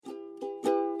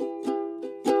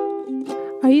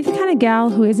Are you the kind of gal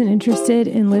who isn't interested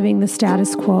in living the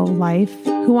status quo life,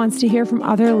 who wants to hear from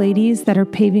other ladies that are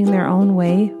paving their own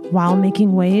way while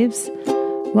making waves?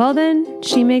 Well then,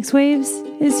 She Makes Waves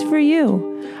is for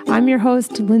you. I'm your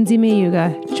host, Lindsay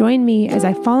Mayuga. Join me as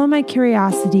I follow my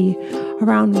curiosity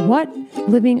around what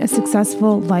living a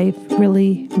successful life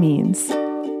really means.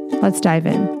 Let's dive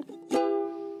in.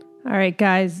 All right,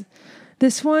 guys.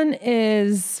 This one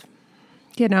is,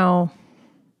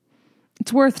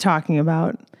 it's worth talking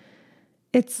about.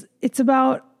 It's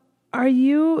about, are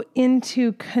you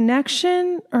into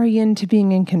connection or are you into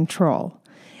being in control?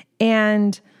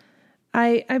 And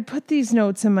I put these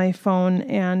notes in my phone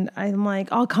and I'm like,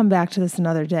 I'll come back to this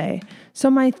another day.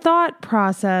 So my thought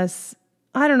process,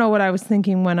 I don't know what I was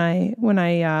thinking when I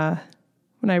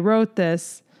wrote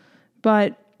this,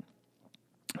 but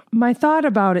my thought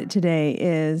about it today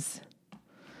is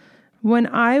when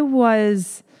I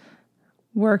was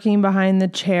working behind the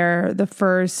chair, the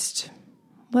first,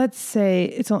 let's say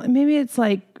it's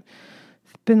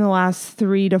been the last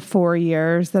 3 to 4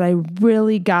 years that I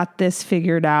really got this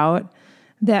figured out,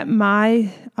 that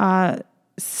my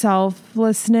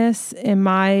selflessness and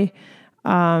my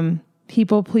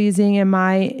people pleasing and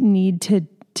my need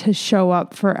to show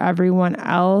up for everyone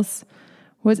else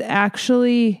was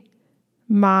actually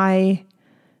my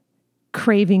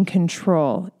craving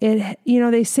control.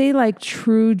 They say like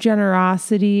true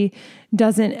generosity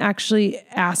doesn't actually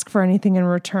ask for anything in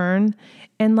return.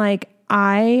 And like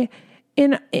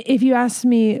if you asked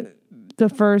me the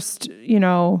first,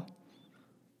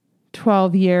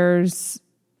 12 years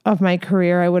of my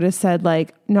career, I would have said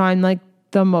like, no, I'm like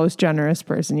the most generous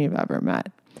person you've ever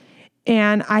met.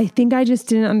 And I think I just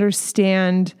didn't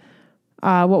understand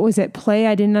what was at play.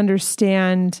 I didn't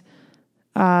understand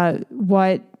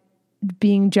what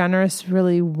being generous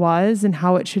really was and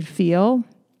how it should feel.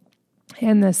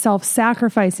 And the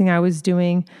self-sacrificing I was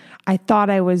doing, I thought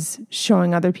I was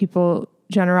showing other people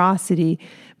generosity,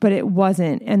 but it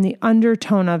wasn't. And the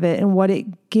undertone of it and what it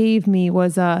gave me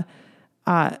was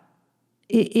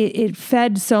it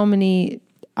fed so many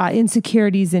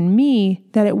insecurities in me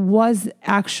that it was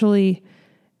actually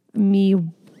me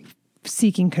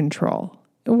seeking control.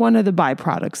 One of the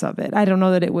byproducts of it. I don't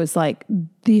know that it was like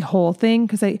the whole thing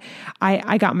because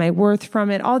I got my worth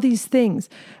from it, all these things.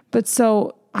 But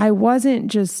so I wasn't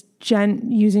just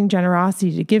using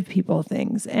generosity to give people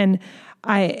things and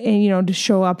to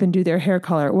show up and do their hair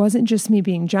color. It wasn't just me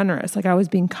being generous. Like I was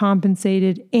being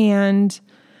compensated and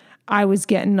I was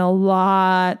getting a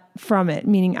lot from it,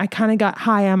 meaning I kind of got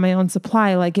high on my own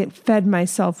supply. Like it fed my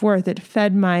self-worth. It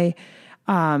fed my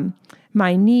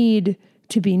need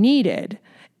to be needed.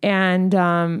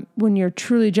 And when you're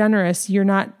truly generous, you're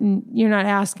not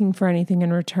asking for anything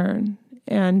in return.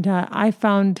 And I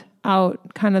found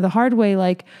out kind of the hard way,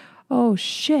 like, oh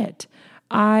shit,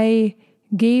 I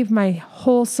gave my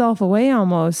whole self away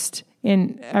almost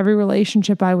in every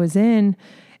relationship I was in,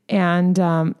 and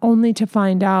only to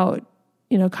find out,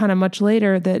 kind of much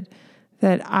later that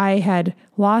I had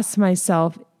lost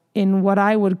myself in what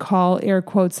I would call, air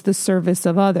quotes, the service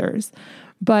of others.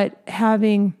 But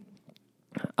having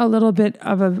a little bit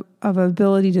of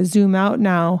ability to zoom out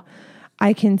now,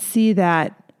 I can see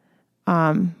that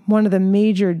one of the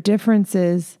major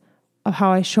differences of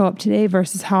how I show up today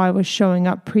versus how I was showing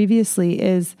up previously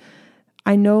is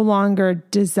I no longer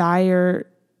desire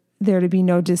there to be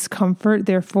no discomfort,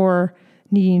 therefore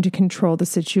needing to control the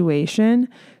situation.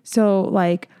 So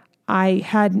like I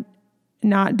had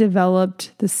not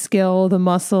developed the skill, the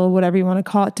muscle, whatever you want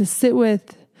to call it, to sit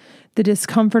with the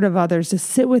discomfort of others, to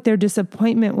sit with their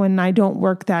disappointment when I don't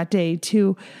work that day,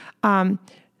 to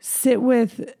sit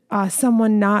with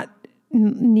someone not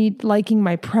liking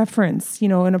my preference,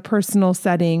 in a personal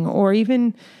setting or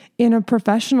even in a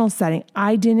professional setting.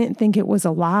 I didn't think it was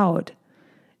allowed.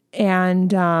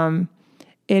 And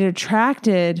it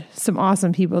attracted some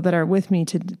awesome people that are with me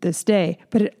to this day,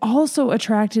 but it also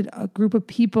attracted a group of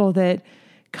people that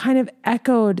kind of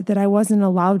echoed that I wasn't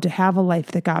allowed to have a life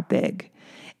that got big,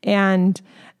 and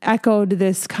echoed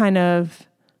this kind of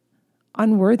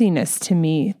unworthiness to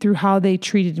me through how they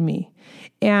treated me.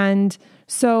 And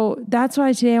so that's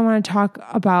why today I want to talk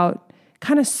about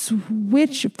kind of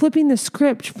flipping the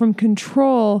script from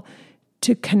control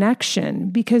to connection,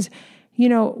 because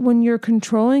when you're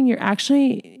controlling, you're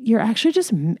actually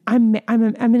just, I'm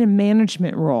in a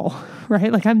management role,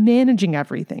 right? Like I'm managing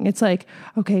everything. It's like,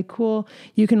 okay, cool.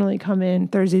 You can only come in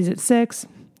Thursdays at 6.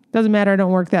 Doesn't matter. I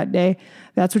don't work that day.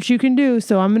 That's what you can do.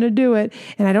 So I'm going to do it.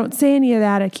 And I don't say any of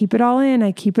that. I keep it all in.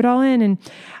 And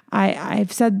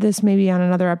I've said this maybe on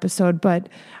another episode, but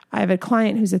I have a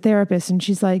client who's a therapist and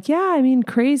she's like, yeah, I mean,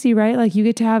 crazy, right? Like you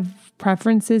get to have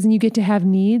preferences and you get to have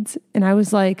needs. And I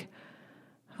was like,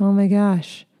 oh my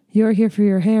gosh, you're here for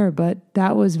your hair, but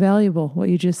that was valuable, what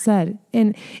you just said.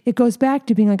 And it goes back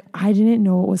to being like, I didn't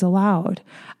know what was allowed.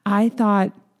 I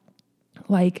thought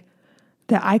like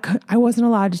that I wasn't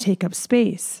allowed to take up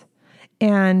space.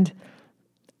 And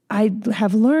I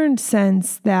have learned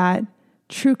since that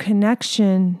true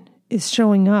connection is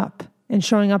showing up, and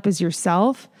showing up as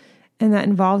yourself. And that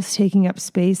involves taking up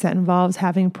space. That involves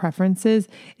having preferences.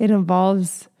 It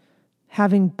involves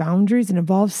having boundaries. It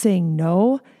involves saying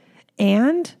no.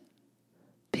 And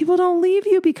people don't leave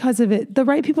you because of it. The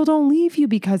right people don't leave you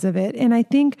because of it. And I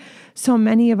think so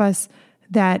many of us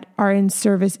that are in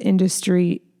service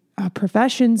industry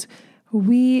professions,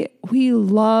 we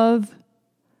love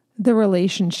the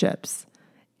relationships.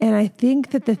 And I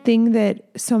think that the thing that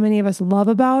so many of us love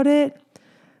about it,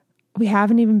 we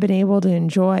haven't even been able to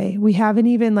enjoy. We haven't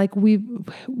even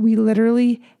we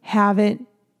literally haven't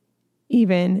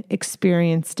even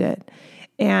experienced it.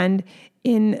 And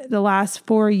in the last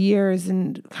 4 years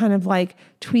and kind of like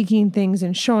tweaking things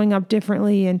and showing up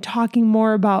differently and talking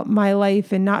more about my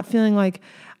life and not feeling like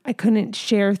I couldn't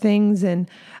share things and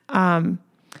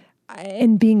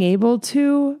being able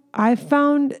to, I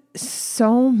found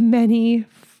so many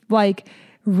like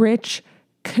rich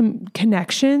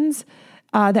connections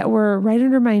that were right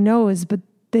under my nose, but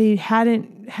they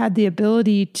hadn't had the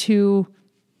ability to,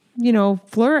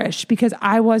 flourish because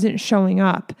I wasn't showing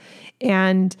up.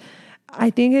 And I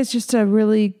think it's just a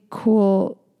really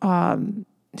cool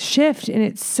shift, and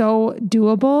it's so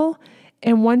doable.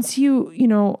 And once you,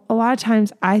 a lot of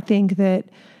times I think that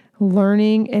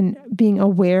learning and being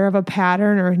aware of a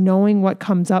pattern or knowing what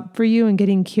comes up for you and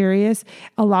getting curious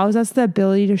allows us the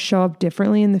ability to show up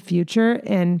differently in the future.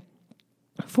 And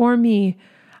for me,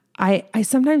 I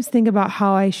sometimes think about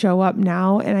how I show up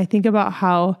now, and I think about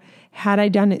how had I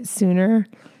done it sooner,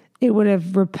 it would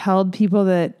have repelled people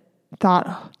that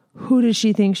thought, who does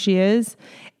she think she is?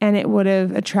 And it would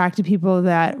have attracted people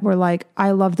that were like,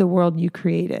 I love the world you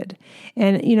created.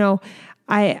 And,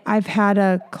 I've had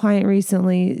a client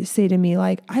recently say to me,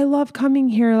 like, I love coming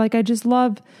here. Like, I just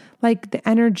love like the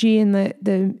energy and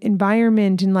the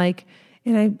environment. And like,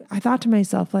 and I thought to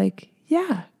myself, like,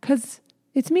 yeah, 'cause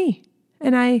it's me.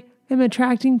 And I am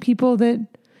attracting people that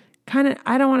kind of,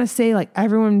 I don't want to say like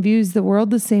everyone views the world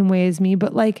the same way as me,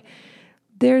 but like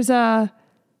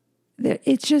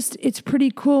it's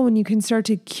pretty cool when you can start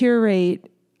to curate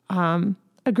a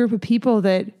group of people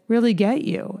that really get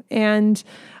you and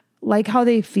like how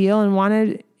they feel and want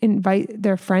to invite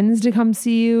their friends to come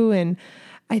see you. And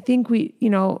I think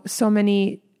so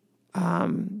many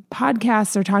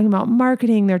podcasts are talking about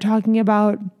marketing. They're talking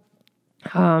about,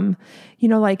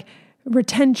 like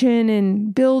retention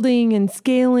and building and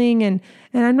scaling. And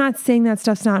I'm not saying that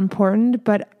stuff's not important,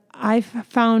 but I've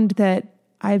found that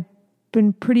I've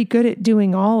been pretty good at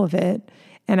doing all of it.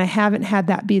 And I haven't had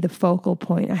that be the focal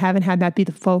point. I haven't had that be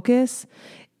the focus.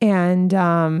 And,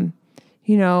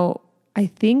 I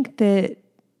think that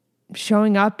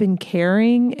showing up and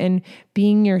caring and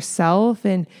being yourself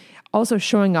and also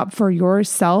showing up for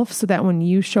yourself so that when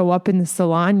you show up in the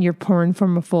salon, you're pouring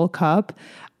from a full cup.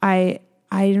 I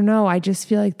don't know. I just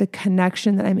feel like the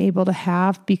connection that I'm able to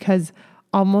have because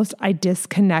almost I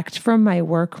disconnect from my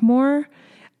work more.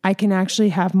 I can actually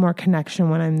have more connection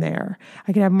when I'm there.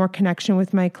 I can have more connection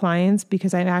with my clients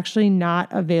because I'm actually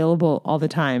not available all the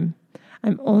time.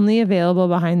 I'm only available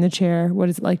behind the chair,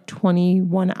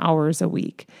 21 hours a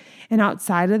week. And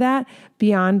outside of that,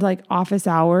 beyond like office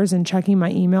hours and checking my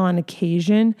email on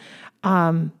occasion,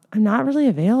 I'm not really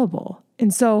available.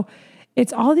 And so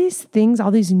it's all these things, all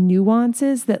these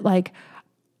nuances that like,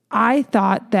 I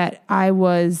thought that I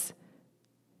was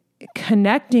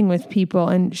connecting with people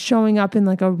and showing up in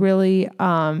like a really,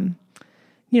 it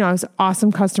was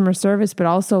awesome customer service, but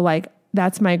also like,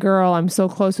 that's my girl. I'm so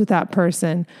close with that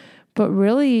person. But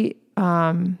really,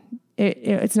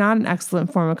 it's not an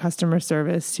excellent form of customer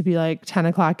service to be like 10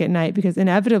 o'clock at night because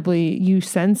inevitably you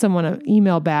send someone an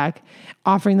email back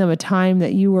offering them a time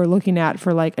that you were looking at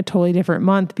for like a totally different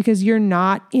month because you're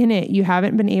not in it. You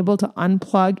haven't been able to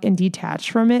unplug and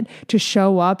detach from it to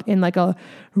show up in like a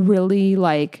really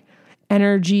like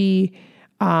energy,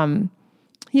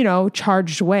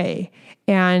 charged way.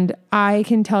 And I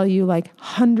can tell you like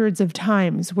hundreds of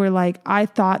times where like I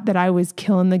thought that I was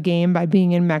killing the game by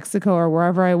being in Mexico or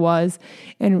wherever I was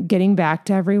and getting back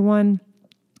to everyone.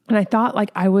 And I thought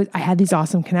like I had these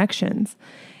awesome connections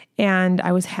and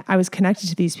I was connected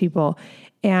to these people.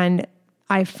 And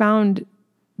I found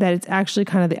that it's actually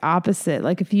kind of the opposite.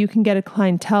 Like if you can get a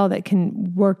clientele that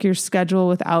can work your schedule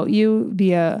without you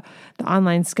via the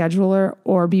online scheduler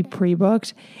or be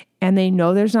pre-booked, and they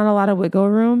know there's not a lot of wiggle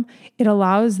room, it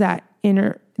allows that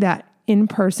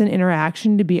in-person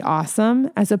interaction to be awesome,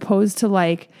 as opposed to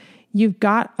like, you've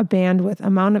got a bandwidth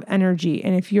amount of energy.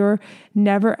 And if you're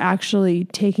never actually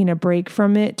taking a break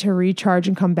from it to recharge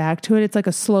and come back to it, it's like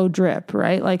a slow drip,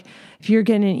 right? Like if you're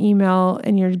getting an email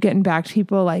and you're getting back to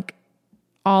people like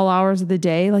all hours of the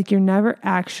day, like you're never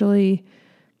actually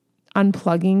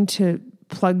unplugging to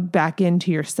plug back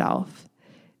into yourself.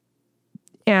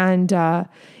 And I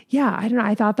don't know.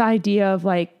 I thought the idea of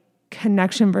like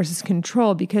connection versus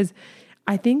control, because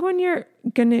I think when you're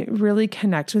going to really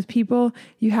connect with people,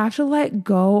 you have to let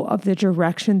go of the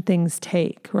direction things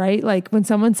take, right? Like when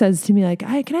someone says to me like,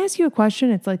 "Hey, can I ask you a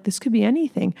question?" It's like, this could be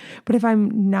anything. But if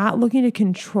I'm not looking to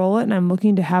control it and I'm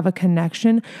looking to have a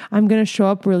connection, I'm going to show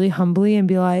up really humbly and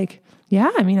be like,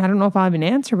 yeah, I mean, I don't know if I'll have an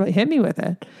answer, but hit me with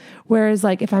it. Whereas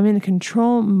like if I'm in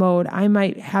control mode, I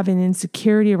might have an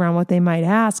insecurity around what they might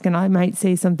ask. And I might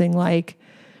say something like,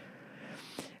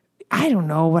 I don't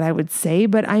know what I would say,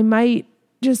 but I might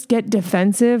just get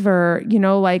defensive, or, you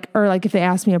know, like if they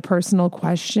ask me a personal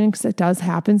question, because it does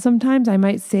happen sometimes, I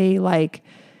might say like,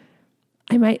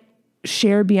 I might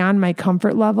share beyond my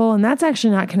comfort level. And that's actually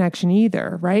not connection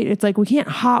either, right? It's like, we can't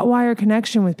hotwire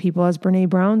connection with people, as Brene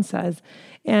Brown says.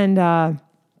 And a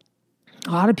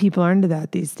lot of people are into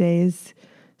that these days,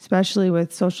 especially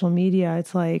with social media.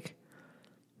 It's like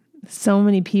so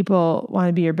many people want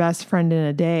to be your best friend in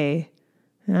a day.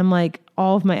 And I'm like,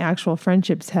 all of my actual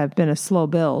friendships have been a slow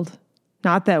build.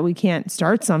 Not that we can't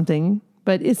start something,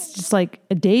 but it's just like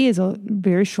a day is a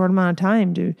very short amount of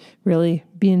time to really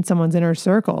be in someone's inner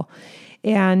circle.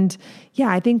 And yeah,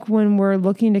 I think when we're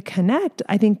looking to connect,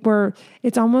 I think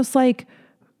it's almost like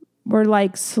we're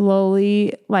like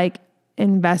slowly like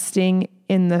investing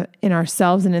in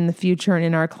ourselves and in the future and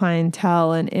in our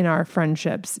clientele and in our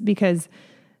friendships, because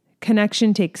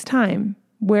connection takes time.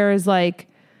 Whereas like,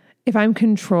 if I'm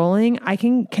controlling, I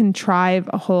can contrive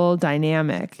a whole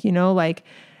dynamic, you know, like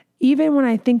even when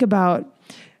I think about,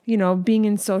 you know, being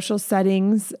in social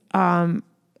settings,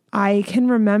 I can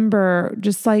remember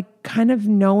just like kind of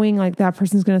knowing like that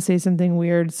person's going to say something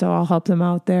weird, so I'll help them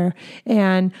out there.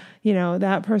 And, you know,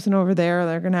 that person over there,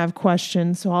 they're going to have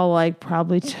questions, so I'll like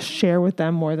probably share with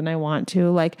them more than I want to.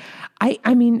 Like,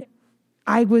 I mean,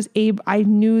 I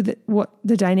knew that what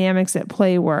the dynamics at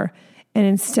play were. And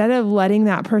instead of letting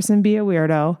that person be a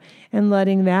weirdo and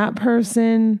letting that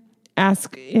person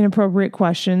ask inappropriate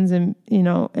questions and, you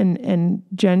know, and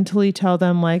gently tell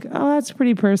them like, oh, that's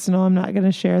pretty personal, I'm not going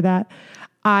to share that,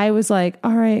 I was like,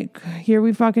 all right, here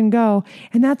we fucking go.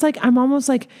 And that's like, I'm almost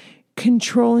like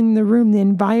controlling the room, the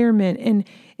environment.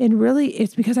 And really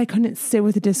it's because I couldn't sit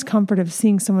with the discomfort of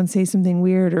seeing someone say something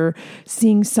weird or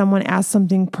seeing someone ask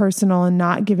something personal and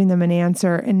not giving them an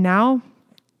answer. And now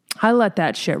I let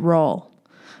that shit roll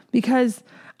because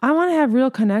I want to have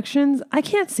real connections. I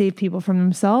can't save people from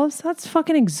themselves. That's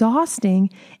fucking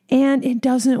exhausting. And it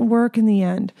doesn't work in the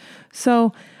end.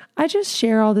 So I just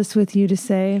share all this with you to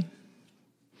say,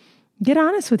 get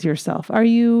honest with yourself. Are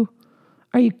you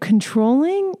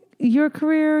controlling your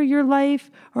career, your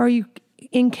life, or are you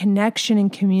in connection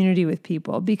and community with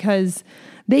people? Because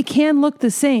they can look the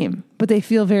same, but they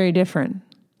feel very different.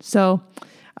 So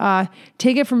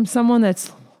take it from someone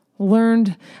that's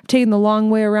learned, taking the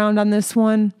long way around on this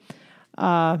one.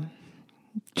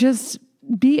 Just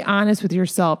be honest with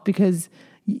yourself, because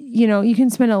you know, you can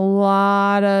spend a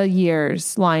lot of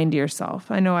years lying to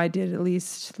yourself. I know I did at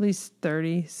least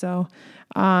 30. So,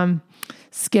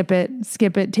 skip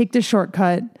it, take the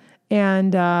shortcut,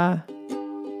 and,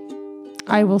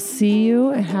 I will see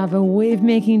you and have a wave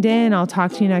making day, and I'll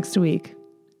talk to you next week.